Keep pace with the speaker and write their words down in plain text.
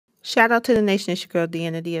Shout out to the nation. It's your girl,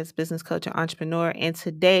 Deanna Diaz, business coach and entrepreneur. And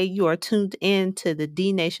today you are tuned in to the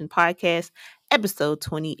D Nation podcast, episode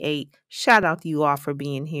 28. Shout out to you all for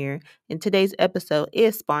being here. And today's episode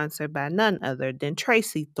is sponsored by none other than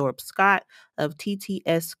Tracy Thorpe Scott of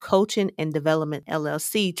TTS Coaching and Development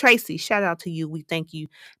LLC. Tracy, shout out to you. We thank you.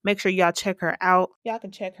 Make sure y'all check her out. Y'all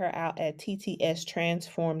can check her out at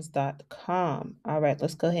ttstransforms.com. All right,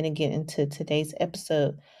 let's go ahead and get into today's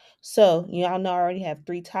episode. So, y'all know I already have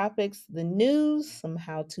three topics: the news, some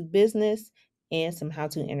how to business, and some how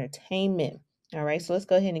to entertainment. All right, so let's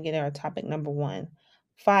go ahead and get our topic number one: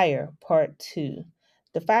 Fyre Part 2.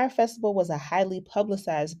 The Fyre Festival was a highly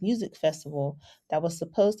publicized music festival that was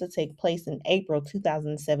supposed to take place in April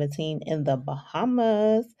 2017 in the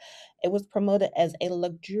Bahamas. It was promoted as a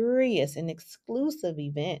luxurious and exclusive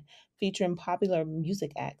event featuring popular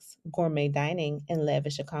music acts, gourmet dining, and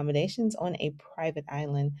lavish accommodations on a private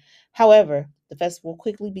island. However, the festival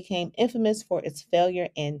quickly became infamous for its failure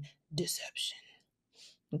and deception.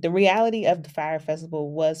 The reality of the Fyre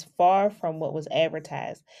Festival was far from what was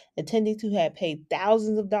advertised. Attendees who had paid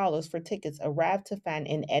thousands of dollars for tickets arrived to find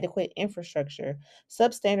inadequate infrastructure,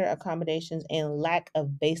 substandard accommodations, and lack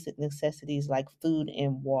of basic necessities like food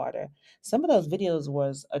and water. Some of those videos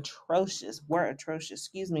were atrocious,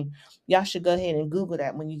 excuse me. Y'all should go ahead and Google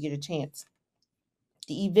that when you get a chance.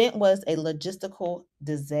 The event was a logistical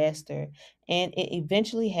disaster and it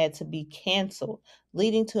eventually had to be canceled,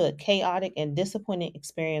 leading to a chaotic and disappointing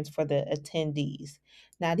experience for the attendees.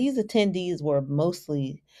 Now, these attendees were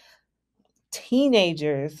mostly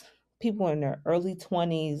teenagers, people in their early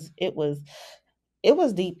 20s. It was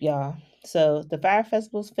deep, y'all. So, the Fyre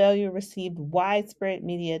Festival's failure received widespread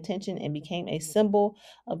media attention and became a symbol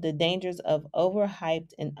of the dangers of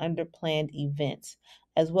overhyped and underplanned events,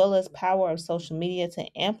 as well as power of social media to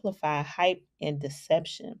amplify hype and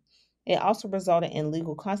deception. It also resulted in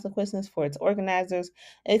legal consequences for its organizers,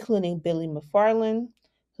 including Billy McFarland,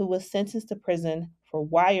 who was sentenced to prison for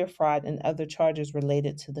wire fraud and other charges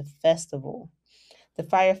related to the festival. The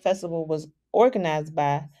Fyre Festival was organized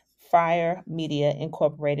by Fyre Media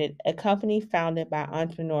Incorporated, a company founded by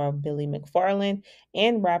entrepreneur Billy McFarland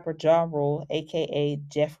and rapper Ja Rule, aka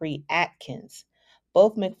Jeffrey Atkins.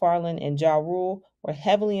 Both McFarland and Ja Rule were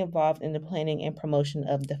heavily involved in the planning and promotion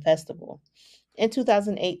of the festival. In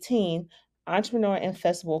 2018, entrepreneur and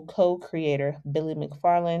festival co creator Billy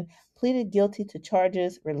McFarland pleaded guilty to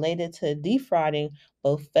charges related to defrauding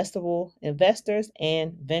both festival investors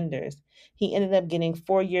and vendors. He ended up getting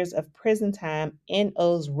 4 years of prison time and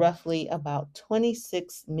owes roughly about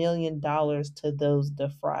 $26 million to those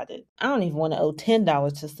defrauded. I don't even want to owe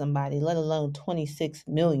 $10 to somebody, let alone $26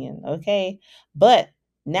 million, okay? But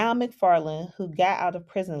now McFarland, who got out of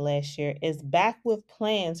prison last year, is back with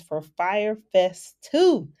plans for Fyre Fest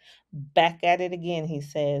 2. Back at it again, he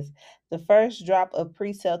says. The first drop of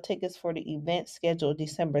pre-sale tickets for the event scheduled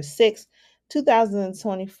December 6,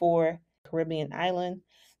 2024, Caribbean island,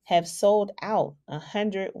 have sold out.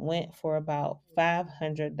 100 went for about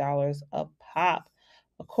 $500 a pop,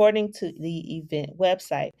 according to the event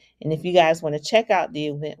website. And if you guys want to check out the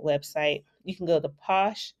event website, you can go to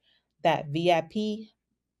posh.vip.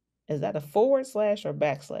 Is that a forward slash or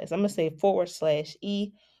backslash? I'm going to say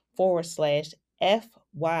 /E/FYRE.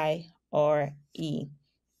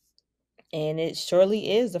 And it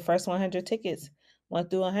surely is the first 100 tickets, 1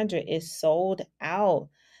 through 100, is sold out.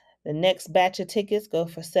 The next batch of tickets go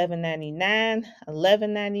for $7.99,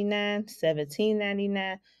 $11.99,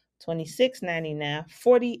 $17.99, $26.99,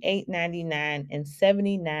 $48.99, and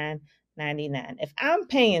 $79.99. If I'm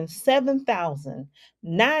paying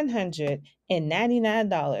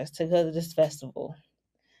 $7,999 to go to this festival,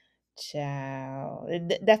 child,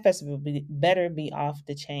 that festival better be off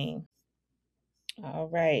the chain. All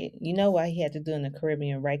right. You know why he had to do it in the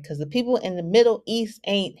Caribbean, right? Because the people in the Middle East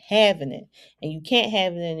ain't having it. And you can't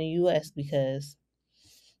have it in the US because,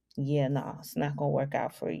 yeah, no, it's not going to work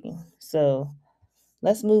out for you. So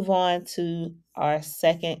let's move on to our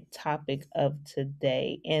second topic of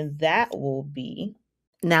today. And that will be.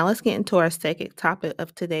 Now let's get into our second topic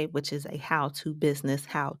of today, which is a how to business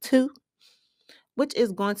how to, which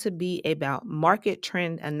is going to be about market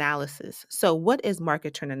trend analysis. So, what is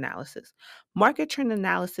market trend analysis? Market trend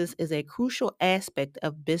analysis is a crucial aspect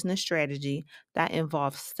of business strategy that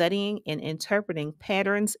involves studying and interpreting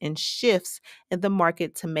patterns and shifts in the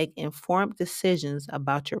market to make informed decisions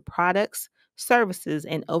about your products, services,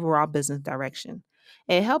 and overall business direction.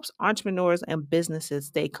 It helps entrepreneurs and businesses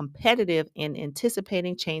stay competitive in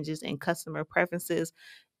anticipating changes in customer preferences,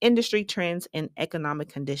 industry trends, and economic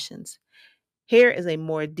conditions. Here is a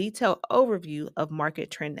more detailed overview of market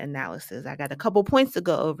trend analysis. I got a couple points to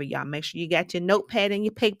go over, y'all. Make sure you got your notepad and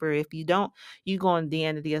your paper. If you don't, you go on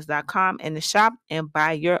DeannaDiaz.com in the shop and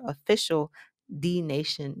buy your official D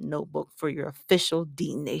Nation notebook for your official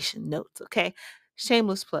D Nation notes. Okay.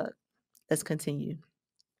 Shameless plug. Let's continue.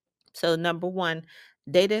 So, number one,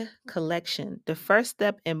 data collection. The first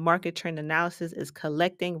step in market trend analysis is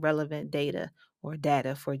collecting relevant data or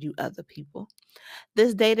data for you other people.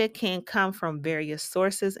 This data can come from various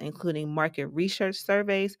sources, including market research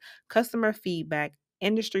surveys, customer feedback,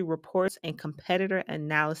 industry reports, and competitor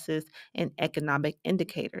analysis and economic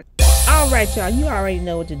indicators. All right, y'all, you already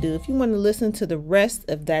know what to do. If you want to listen to the rest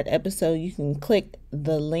of that episode, you can click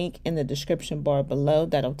the link in the description bar below.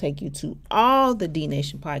 That'll take you to all the D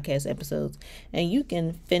Nation podcast episodes, and you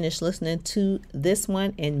can finish listening to this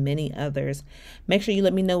one and many others. Make sure you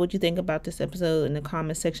let me know what you think about this episode in the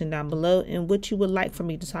comment section down below and what you would like for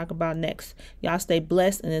me to talk about next. Y'all stay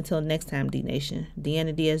blessed, and until next time, D Nation.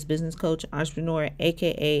 Deanna Diaz, business coach, entrepreneur,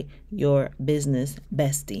 aka your business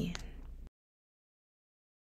bestie.